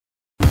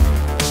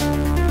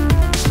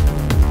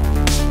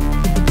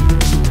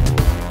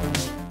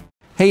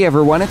Hey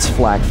everyone, it's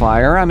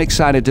Flakfire. I'm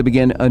excited to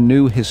begin a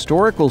new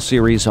historical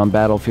series on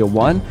Battlefield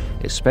 1,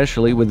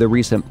 especially with the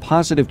recent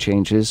positive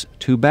changes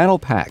to battle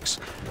packs.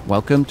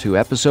 Welcome to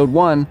Episode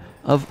 1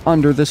 of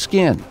Under the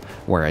Skin,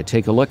 where I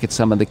take a look at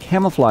some of the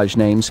camouflage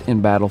names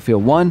in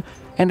Battlefield 1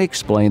 and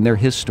explain their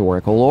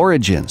historical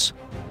origins.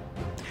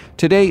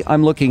 Today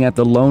I'm looking at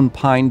the Lone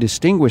Pine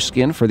Distinguished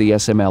Skin for the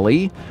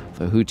SMLE,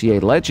 the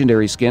Hutier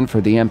Legendary Skin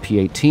for the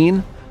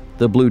MP18,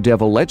 the Blue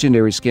Devil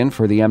Legendary Skin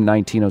for the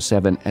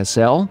M1907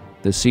 SL,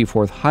 the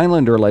Seaforth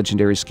Highlander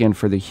Legendary Skin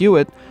for the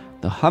Huot,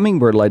 the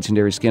Hummingbird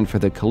Legendary Skin for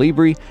the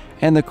Kolibri,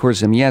 and the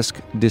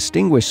Kurzemiesk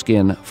Distinguished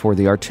Skin for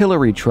the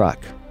artillery truck.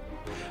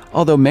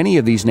 Although many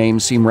of these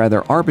names seem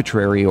rather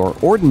arbitrary or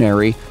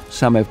ordinary,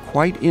 some have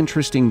quite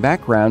interesting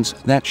backgrounds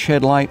that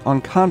shed light on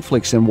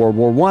conflicts in World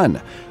War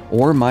I,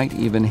 or might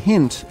even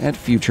hint at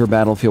future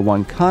Battlefield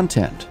 1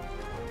 content.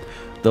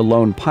 The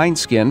Lone Pine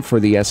Skin for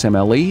the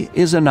SMLE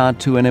is a nod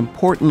to an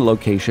important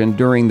location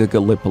during the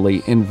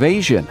Gallipoli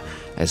invasion.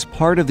 As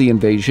part of the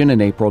invasion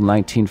in April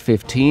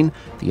 1915,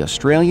 the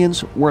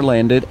Australians were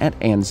landed at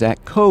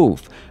Anzac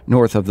Cove,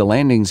 north of the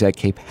landings at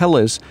Cape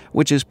Helles,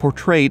 which is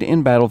portrayed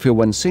in Battlefield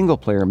 1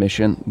 single-player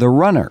mission The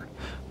Runner.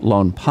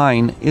 Lone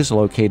Pine is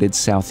located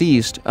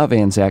southeast of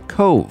Anzac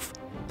Cove.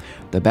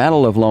 The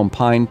Battle of Lone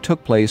Pine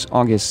took place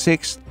August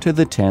 6th to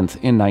the 10th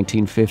in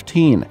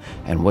 1915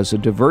 and was a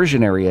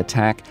diversionary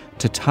attack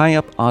to tie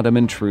up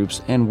Ottoman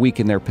troops and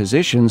weaken their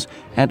positions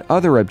at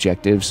other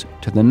objectives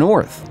to the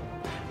north.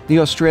 The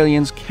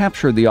Australians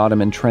captured the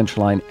Ottoman trench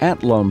line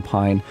at Lone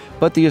Pine,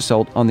 but the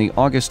assault on the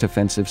August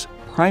offensive's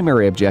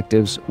primary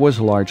objectives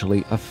was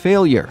largely a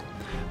failure.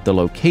 The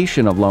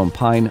location of Lone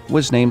Pine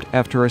was named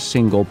after a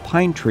single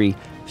pine tree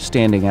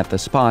standing at the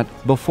spot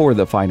before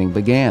the fighting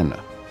began.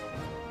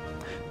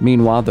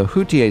 Meanwhile, the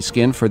Hutier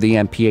skin for the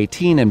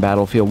MP18 in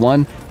Battlefield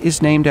 1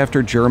 is named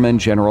after German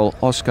General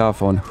Oskar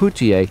von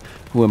Hutier,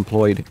 who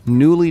employed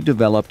newly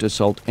developed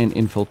assault and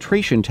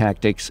infiltration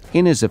tactics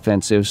in his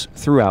offensives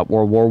throughout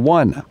World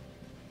War I.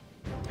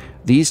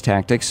 These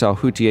tactics saw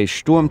Hutier's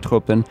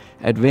Sturmtruppen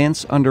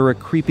advance under a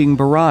creeping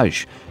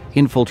barrage,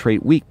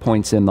 infiltrate weak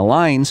points in the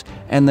lines,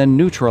 and then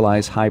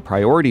neutralize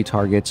high-priority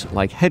targets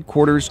like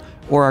headquarters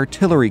or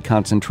artillery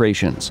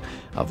concentrations.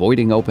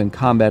 Avoiding open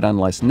combat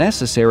unless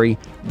necessary,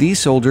 these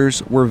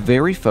soldiers were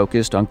very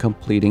focused on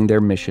completing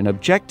their mission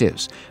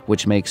objectives,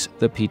 which makes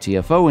the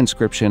PTFO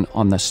inscription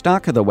on the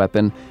stock of the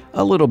weapon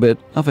a little bit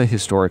of a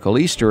historical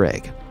Easter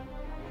egg.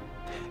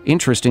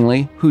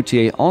 Interestingly,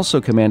 Hutier also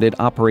commanded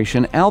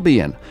Operation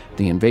Albion,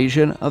 the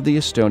invasion of the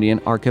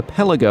Estonian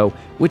archipelago,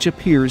 which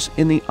appears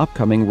in the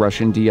upcoming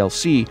Russian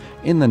DLC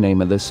In the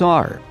Name of the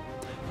Tsar.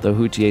 The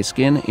Hutier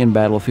skin in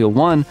Battlefield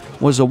 1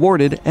 was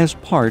awarded as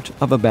part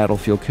of a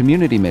Battlefield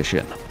community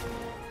mission.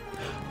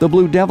 The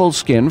Blue Devil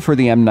skin for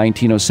the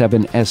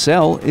M1907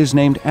 SL is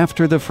named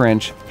after the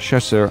French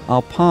chasseurs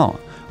alpins,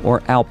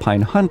 or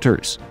alpine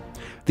hunters.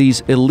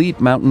 These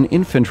elite mountain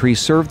infantry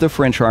served the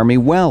French army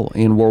well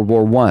in World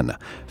War I,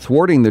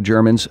 thwarting the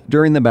Germans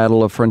during the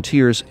Battle of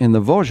Frontiers in the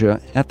Vosges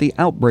at the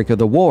outbreak of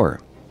the war.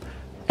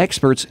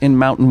 Experts in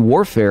mountain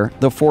warfare,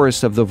 the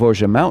forests of the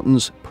Vosges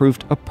Mountains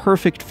proved a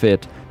perfect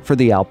fit for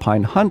the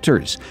Alpine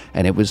hunters,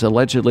 and it was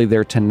allegedly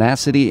their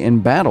tenacity in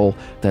battle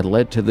that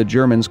led to the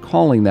Germans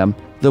calling them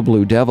the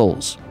Blue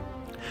Devils.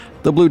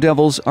 The Blue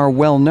Devils are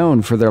well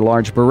known for their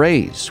large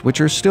berets,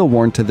 which are still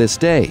worn to this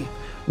day.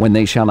 When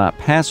They Shall Not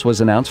Pass was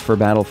announced for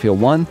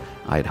Battlefield 1,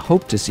 I'd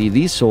hoped to see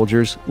these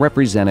soldiers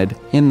represented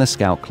in the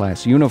Scout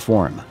class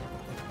uniform.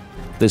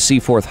 The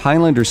Seaforth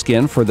Highlander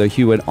skin for the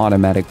Huot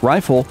automatic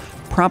rifle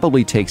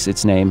probably takes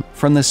its name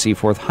from the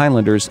Seaforth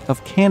Highlanders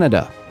of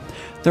Canada.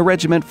 The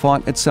regiment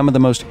fought at some of the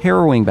most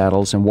harrowing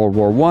battles in World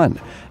War I,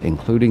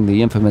 including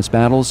the infamous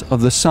battles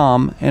of the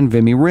Somme and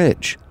Vimy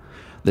Ridge.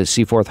 The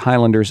Seaforth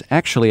Highlanders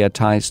actually had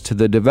ties to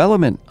the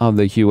development of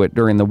the Huot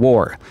during the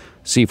war.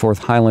 Seaforth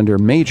Highlander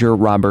Major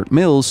Robert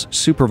Mills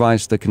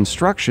supervised the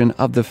construction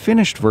of the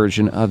finished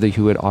version of the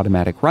Huot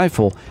automatic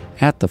rifle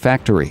at the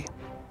factory.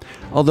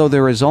 Although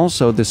there is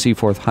also the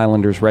Seaforth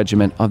Highlanders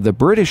Regiment of the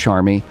British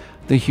Army,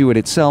 the Huot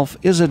itself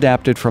is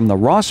adapted from the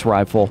Ross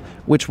rifle,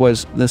 which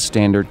was the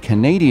standard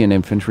Canadian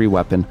infantry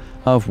weapon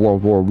of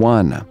World War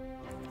I.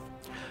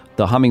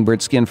 The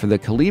Hummingbird skin for the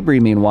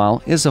Kolibri,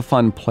 meanwhile, is a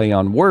fun play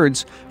on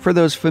words for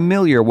those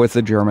familiar with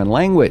the German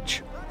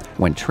language.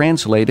 When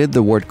translated,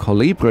 the word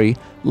Kolibri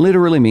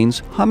literally means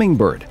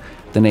hummingbird.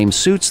 The name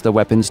suits the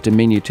weapon's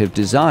diminutive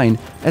design,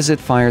 as it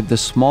fired the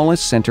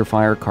smallest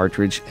centerfire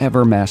cartridge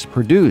ever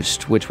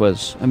mass-produced, which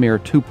was a mere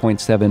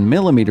 2.7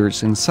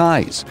 millimeters in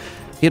size.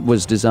 It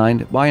was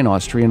designed by an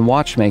Austrian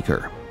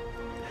watchmaker.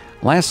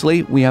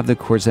 Lastly, we have the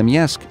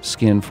Kurzemiesk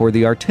skin for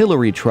the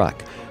artillery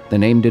truck. The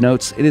name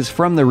denotes it is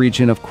from the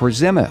region of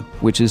Kurzeme,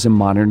 which is in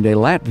modern-day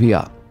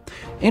Latvia.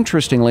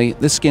 Interestingly,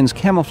 the skin's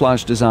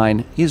camouflage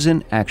design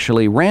isn't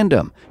actually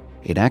random.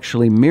 It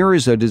actually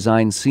mirrors a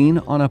design seen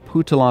on a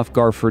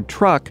Putilov-Garford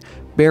truck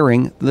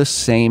bearing the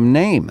same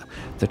name.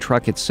 The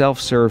truck itself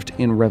served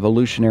in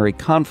revolutionary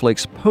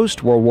conflicts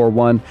post-World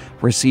War I,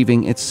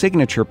 receiving its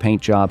signature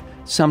paint job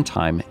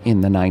sometime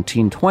in the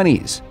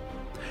 1920s.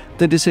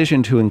 The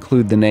decision to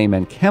include the name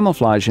and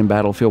camouflage in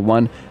Battlefield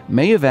 1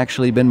 may have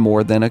actually been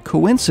more than a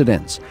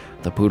coincidence.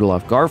 The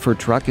Pudelhof Garfer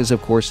truck is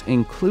of course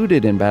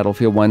included in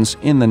Battlefield 1's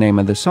In the Name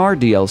of the Tsar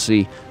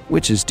DLC,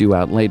 which is due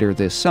out later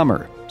this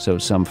summer, so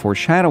some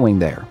foreshadowing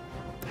there.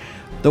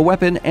 The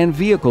weapon and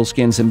vehicle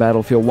skins in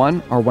Battlefield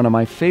 1 are one of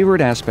my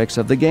favorite aspects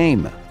of the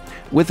game.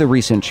 With the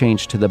recent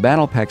change to the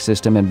Battle Pack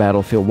system in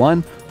Battlefield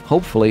 1,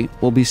 hopefully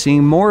we'll be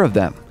seeing more of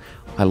them.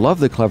 I love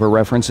the clever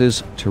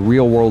references to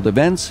real-world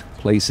events,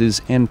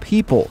 places, and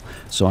people,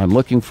 so I'm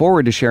looking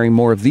forward to sharing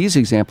more of these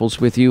examples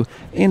with you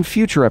in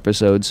future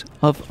episodes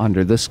of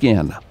Under the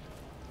Skin.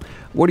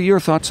 What are your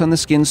thoughts on the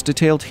skins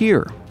detailed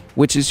here?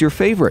 Which is your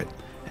favorite?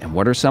 And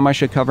what are some I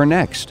should cover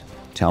next?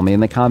 Tell me in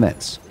the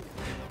comments.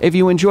 If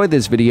you enjoyed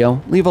this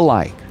video, leave a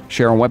like,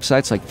 share on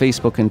websites like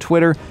Facebook and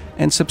Twitter,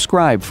 and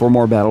subscribe for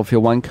more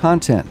Battlefield 1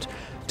 content.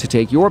 To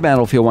take your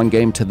Battlefield 1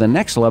 game to the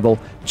next level,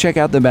 check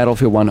out the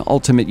Battlefield 1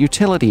 Ultimate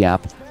Utility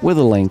app with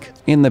a link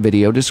in the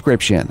video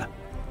description.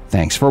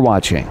 Thanks for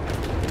watching.